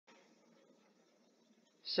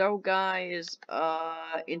So guys,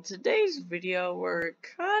 in today's video, we're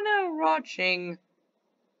kinda watching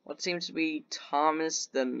what seems to be Thomas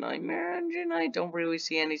the Nightmare Engine. I don't really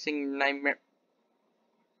see anything nightmare.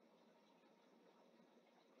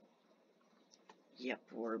 Yep,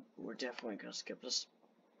 we're definitely gonna skip this.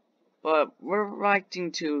 But we're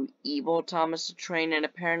reacting to Evil Thomas the Train, and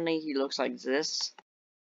apparently he looks like this.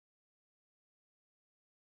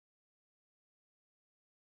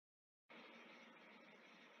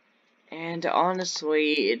 And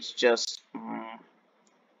honestly, it's just,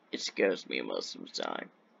 it scares me most of the time.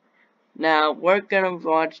 Now, we're gonna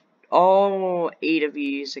watch all 8 of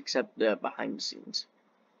these except the behind the scenes.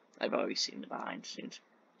 I've already seen the behind the scenes.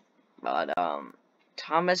 But,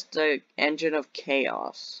 Thomas the Engine of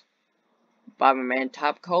Chaos by my man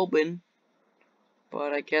Top Colbin.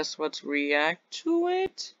 But I guess let's react to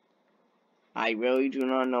it. I really do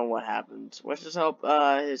not know what happens. Let's just hope,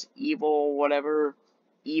 his evil whatever,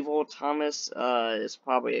 evil Thomas, is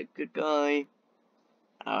probably a good guy.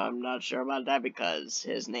 I'm not sure about that because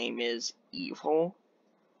his name is Evil.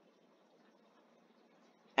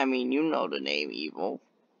 I mean, you know the name Evil.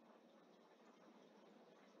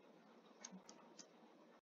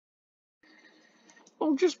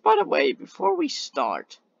 Oh, just by the way, before we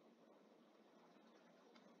start,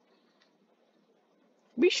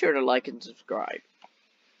 be sure to like and subscribe.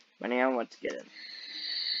 But now, let's get it.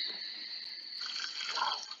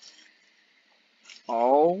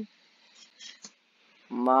 Oh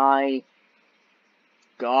my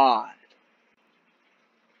god.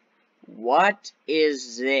 What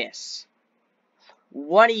is this?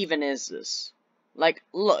 What even is this? Like,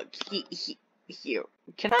 look, here.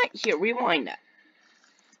 Can I, here, rewind that.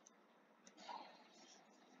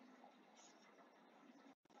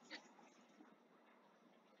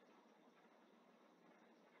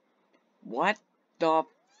 What the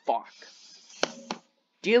fuck?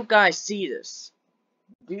 Do you guys see this?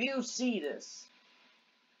 Do you see this?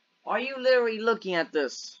 Are you literally looking at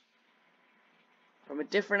this from a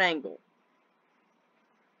different angle?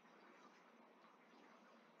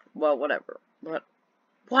 Well, whatever. But,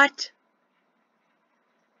 what?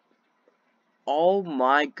 Oh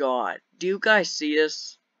my god. Do you guys see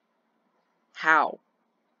this? How?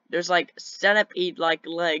 There's like centipede like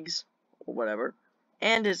legs, or whatever,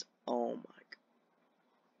 and his, oh my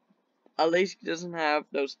god. At least he doesn't have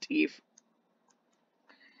those teeth.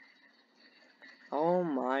 Oh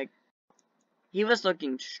my. He was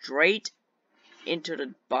looking straight into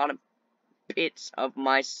the bottom pits of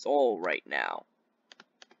my soul right now.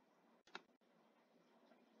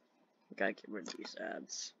 Gotta get rid of these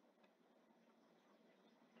ads.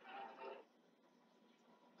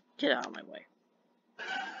 Get out of my way.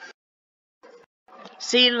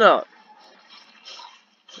 See, look.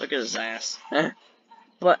 Look at his ass.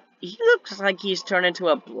 But he looks like he's turned into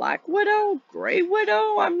a black widow? Gray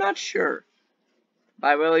widow? I'm not sure. But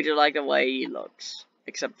I really do like the way he looks.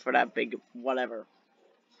 Except for that big whatever.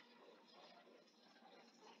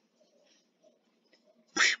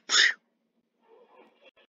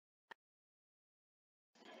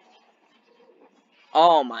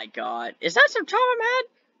 Oh my god. Is that some Tom Head?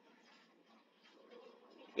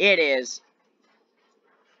 It is.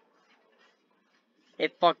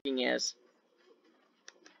 It fucking is.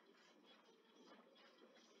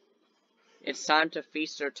 It's time to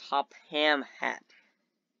feast your top ham hat.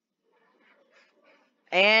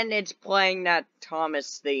 And it's playing that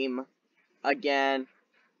Thomas theme again.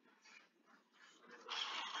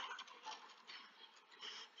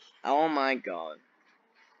 Oh my god.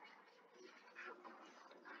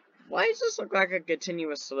 Why does this look like a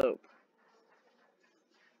continuous loop?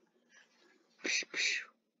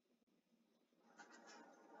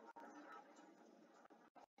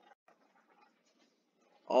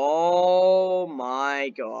 Oh my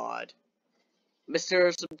god.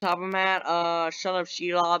 Mr. Subtopomat, Son of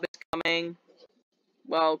Shelob is coming.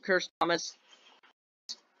 Well, Curse Thomas.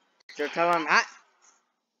 Mr. Subtopomat.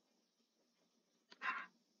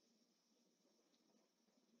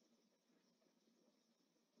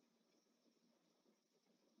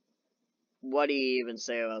 What do you even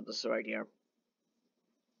say about this right here?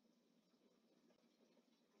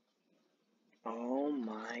 Oh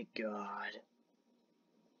my god.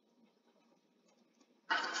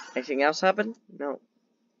 Anything else happen? No.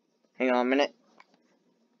 Hang on a minute.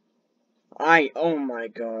 Oh my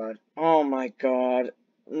god. Oh my god.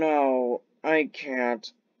 No, I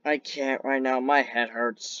can't. I can't right now. My head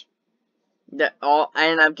hurts. And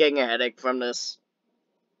I'm getting a headache from this.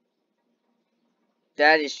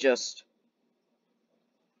 That is just...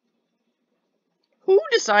 Who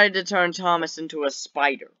decided to turn Thomas into a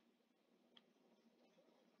spider?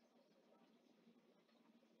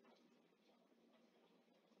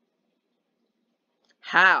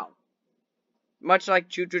 How? Much like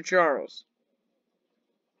Choo Choo Charles.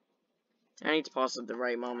 I need to pause at the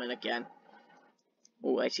right moment again.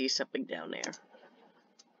 Oh, I see something down there.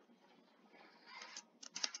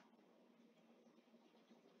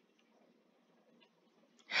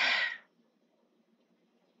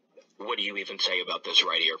 What do you even say about this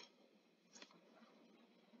right here?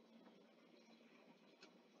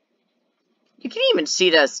 You can even see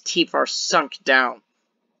that his teeth are sunk down.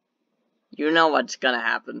 You know what's gonna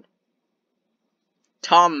happen.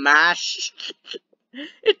 Tom Mash.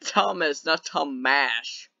 It's Thomas, not Tom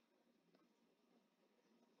Mash.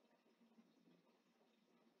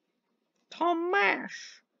 Tom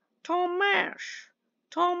Mash. Tom Mash.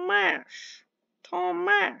 Tom Mash. Tom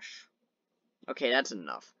Mash. Okay, that's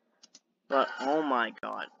enough. But, oh my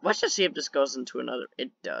god. Let's just see if this goes into another.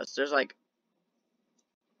 It does. There's like.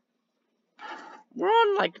 We're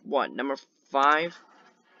on like, what, number 5?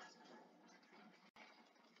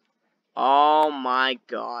 Oh my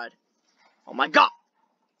god. Oh my god!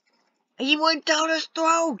 He went down his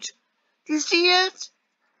throat! Do you see it?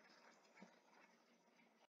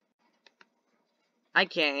 I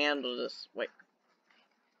can't handle this. Wait.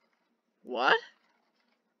 What?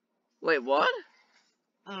 Wait, what?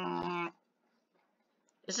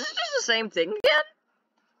 Is this just the same thing again?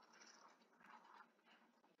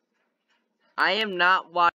 I am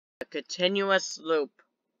not watching a continuous loop.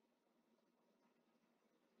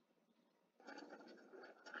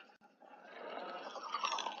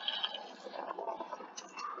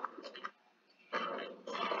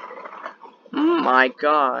 Oh my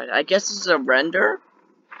god. I guess this is a render?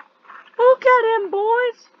 Look at him,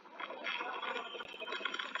 boys!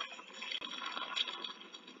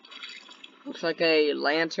 Looks like a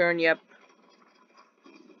lantern, yep.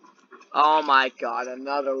 Oh my god,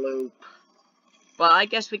 another loop. But I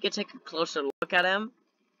guess we could take a closer look at him.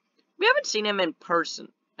 We haven't seen him in person.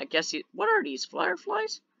 I guess he... What are these,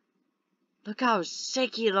 fireflies? Look how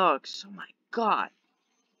sick he looks. Oh my god.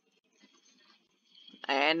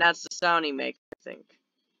 And that's the sound he makes, I think.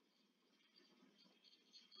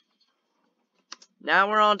 Now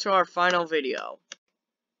we're on to our final video.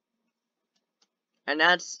 And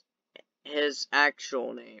that's his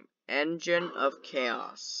actual name. Engine of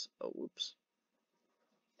Chaos. Oh, whoops.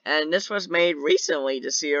 And this was made recently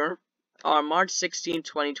this year, on March 16,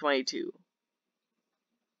 2022.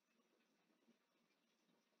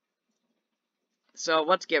 So,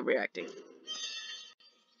 let's get reacting.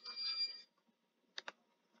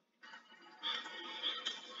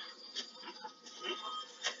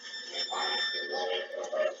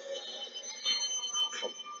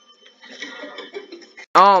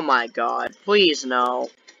 Oh my god, please no.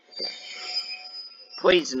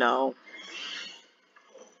 Please no.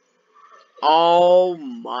 Oh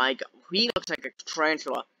my god, he looks like a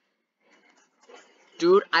tarantula.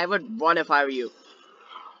 Dude, I would run if I were you.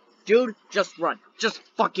 Dude, just run. Just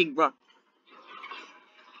fucking run.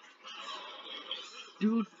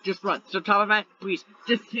 Dude, just run. So, Thomas Man, please,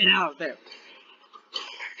 just get out of there.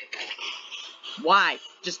 Why?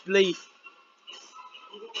 Just leave.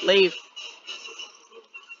 Leave.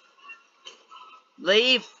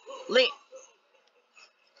 Leave. Leave.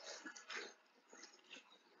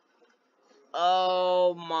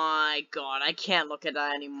 Oh my god, I can't look at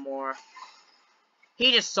that anymore.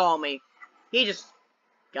 He just saw me. He just...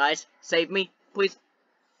 Guys, save me, please.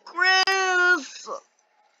 Chris!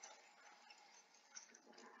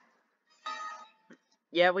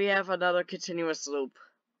 Yeah, we have another continuous loop.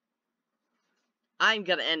 I'm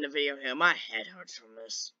gonna end the video here. My head hurts from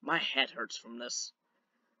this. My head hurts from this.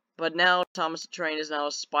 But now, Thomas the Train is now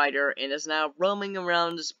a spider and is now roaming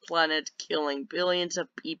around this planet, killing billions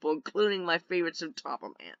of people, including my favorites of Top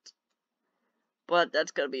of Ant. But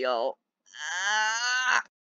that's gonna be all.